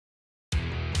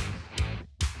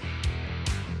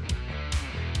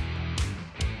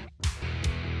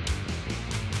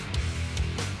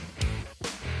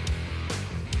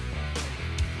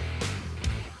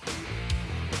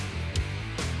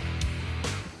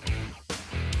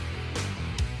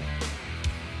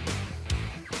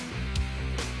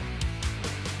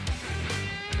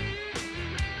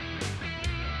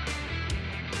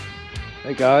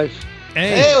Hey, guys.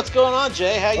 Hey, what's going on,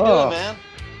 Jay? How you doing, man?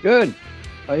 Good.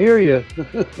 I hear you.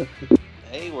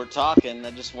 Hey, we're talking.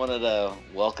 I just wanted to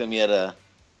welcome you to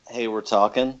Hey, We're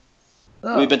Talking.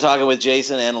 Oh, We've been talking with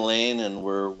Jason and Elaine, and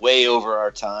we're way over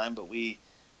our time, but we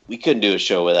couldn't do a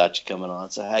show without you coming on.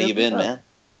 So how you been, man?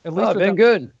 At least I've been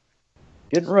good.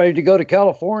 Getting ready to go to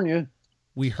California.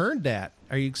 We heard that.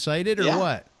 Are you excited or Yeah.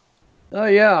 what? Oh,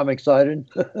 yeah, I'm excited.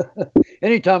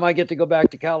 Anytime I get to go back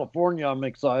to California, I'm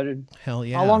excited. Hell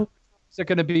yeah. How long is it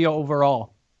going to be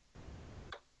overall?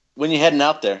 When you heading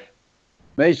out there?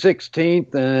 May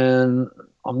 16th, and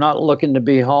I'm not looking to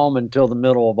be home until the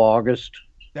middle of August.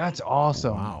 That's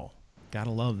awesome. Wow.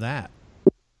 Gotta love that.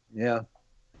 Yeah.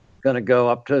 Going to go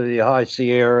up to the high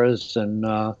Sierras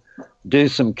and do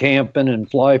some camping and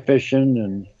fly fishing,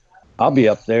 and I'll be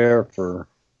up there for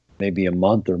maybe a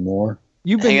month or more.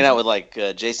 You've been Hanging out with like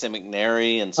Jason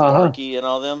McNary and Sparky and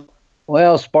all them?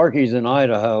 Well, Sparky's in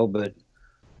Idaho, but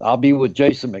I'll be with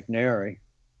Jason McNary.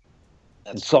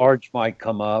 And That's Sarge might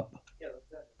come up.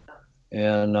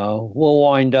 And we'll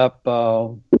wind up.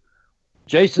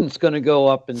 Jason's going to go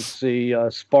up and see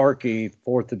Sparky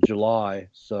 4th of July.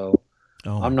 So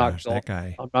Oh my I'm not gosh, going, that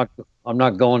guy. I'm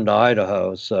not going to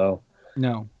Idaho. So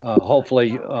no.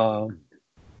 hopefully, I'll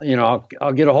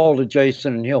get a hold of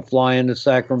Jason and he'll fly into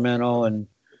Sacramento. And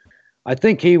I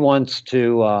think he wants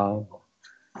to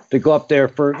go up there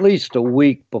for at least a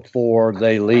week before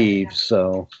they leave.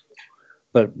 So,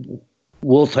 but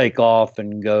we'll take off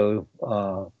and go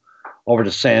over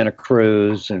to Santa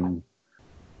Cruz and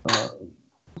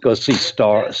go see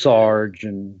Sarge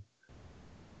and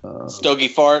Stogie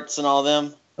Farts and all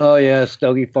them? oh yeah,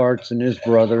 Stogie Farts and his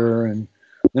brother, and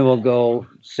then we'll go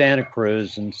Santa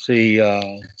Cruz and see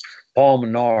Paul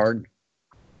Menard,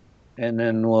 and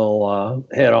then we'll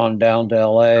head on down to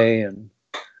LA, and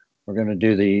we're going to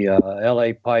do the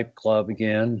LA Pipe Club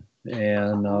again,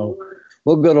 and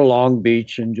we'll go to Long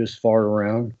Beach and just fart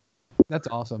around. That's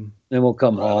awesome. Then we'll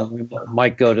come home. We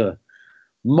might go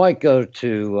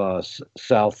to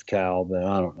South Cal, but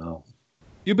I don't know.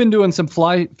 You've been doing some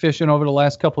fly fishing over the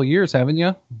last couple of years, haven't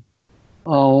you?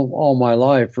 Oh, all my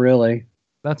life, really.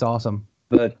 That's awesome.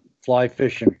 But fly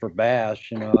fishing for bass,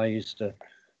 I used to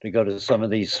go to some of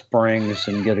these springs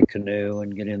and get a canoe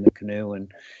and get in the canoe,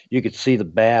 and you could see the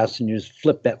bass, and you just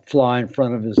flip that fly in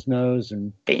front of his nose,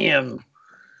 and bam!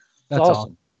 That's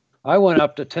awesome. I went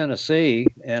up to Tennessee,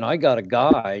 and I got a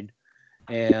guide,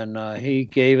 and he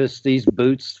gave us these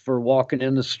boots for walking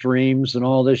in the streams and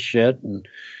all this shit, and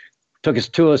took us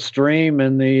to a stream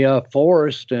in the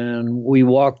forest, and we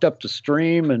walked up the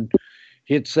stream, and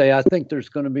he'd say, I think there's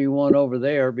going to be one over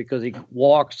there, because he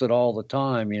walks it all the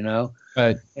time,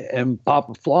 Right. and pop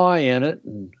a fly in it.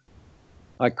 And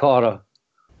I caught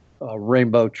a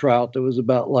rainbow trout that was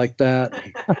about like that.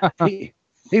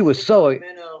 He was so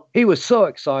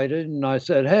excited, and I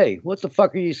said, hey, what the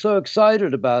fuck are you so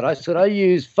excited about? I said, I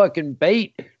use fucking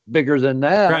bait bigger than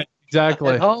that. Right.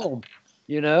 Exactly. At home,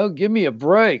 give me a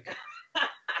break.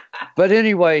 But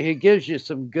anyway, he gives you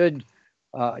some good,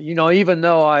 even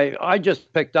though I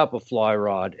just picked up a fly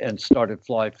rod and started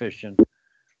fly fishing,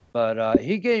 but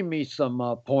he gave me some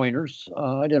pointers.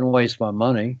 I didn't waste my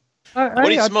money. What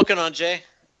are you smoking on, Jay?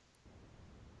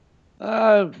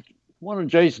 One of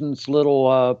Jason's little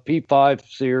P5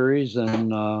 series,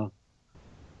 and I'm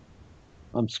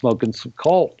smoking some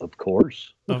Colt, of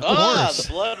course. Of Ah, course.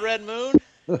 the Blood Red Moon?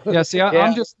 Yeah, see,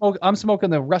 Yeah. I'm smoking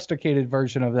the rusticated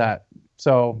version of that.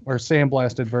 So, or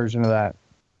sandblasted version of that.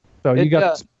 So you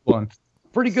got this one.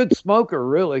 Pretty good smoker,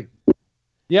 really.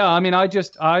 Yeah, I mean, I've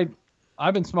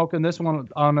been smoking this one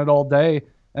on it all day,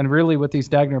 and really with these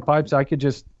Dagner pipes, I could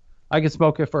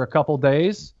smoke it for a couple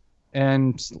days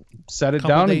and set it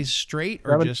Couple down. days straight,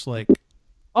 or grab it. just like?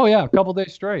 Oh yeah, a couple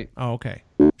days straight. Oh, okay.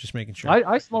 Just making sure.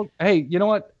 I smoke. Hey, you know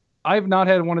what? I've not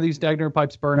had one of these Dagner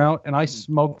pipes burn out, and I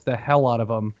smoked the hell out of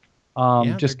them.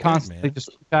 Yeah, Just they're good, constantly, man. just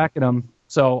packing them.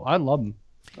 So I love them.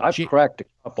 I've cracked a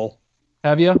couple.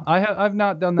 Have you? I've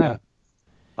not done that.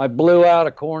 I blew out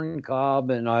a corn cob,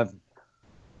 and I've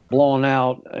blown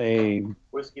out a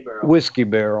whiskey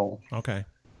barrel. Okay.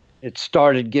 It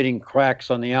started getting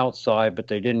cracks on the outside, but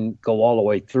they didn't go all the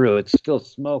way through. It's still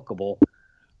smokable,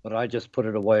 but I just put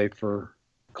it away for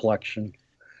collection.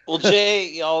 Well, Jay,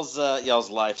 y'all's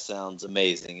life sounds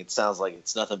amazing. It sounds like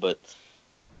it's nothing but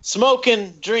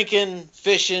smoking, drinking,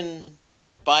 fishing,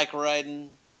 bike riding,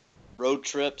 road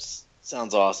trips.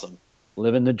 Sounds awesome.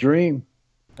 Living the dream.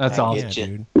 That's I awesome. get Yeah,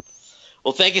 you. dude.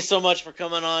 Well, thank you so much for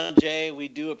coming on, Jay. We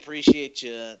do appreciate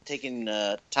you taking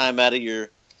time out of your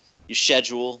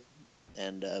schedule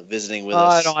and visiting with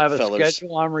us. I don't have a fellers.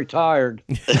 schedule. I'm retired.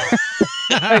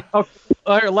 Hey, okay.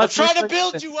 All right, I'm trying to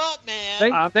build you up,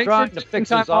 man. I'm Thanks trying for to taking fix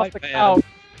time his off the iPad. couch.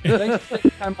 Thanks for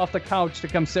taking time off the couch to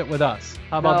come sit with us.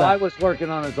 How about No, I that? was working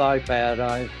on his iPad.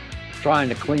 I was trying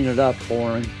to clean it up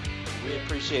for him. We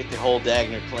appreciate the whole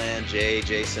Dagner clan, Jay,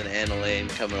 Jason, and Elaine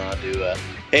coming on to,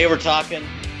 hey, we're talking,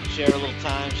 share a little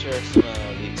time, share some of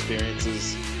the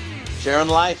experiences, sharing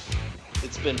life.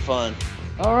 It's been fun.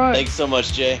 All right. Thanks so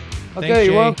much, Jay. Okay, Thanks,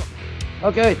 you're Jay. welcome.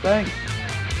 Okay, thanks.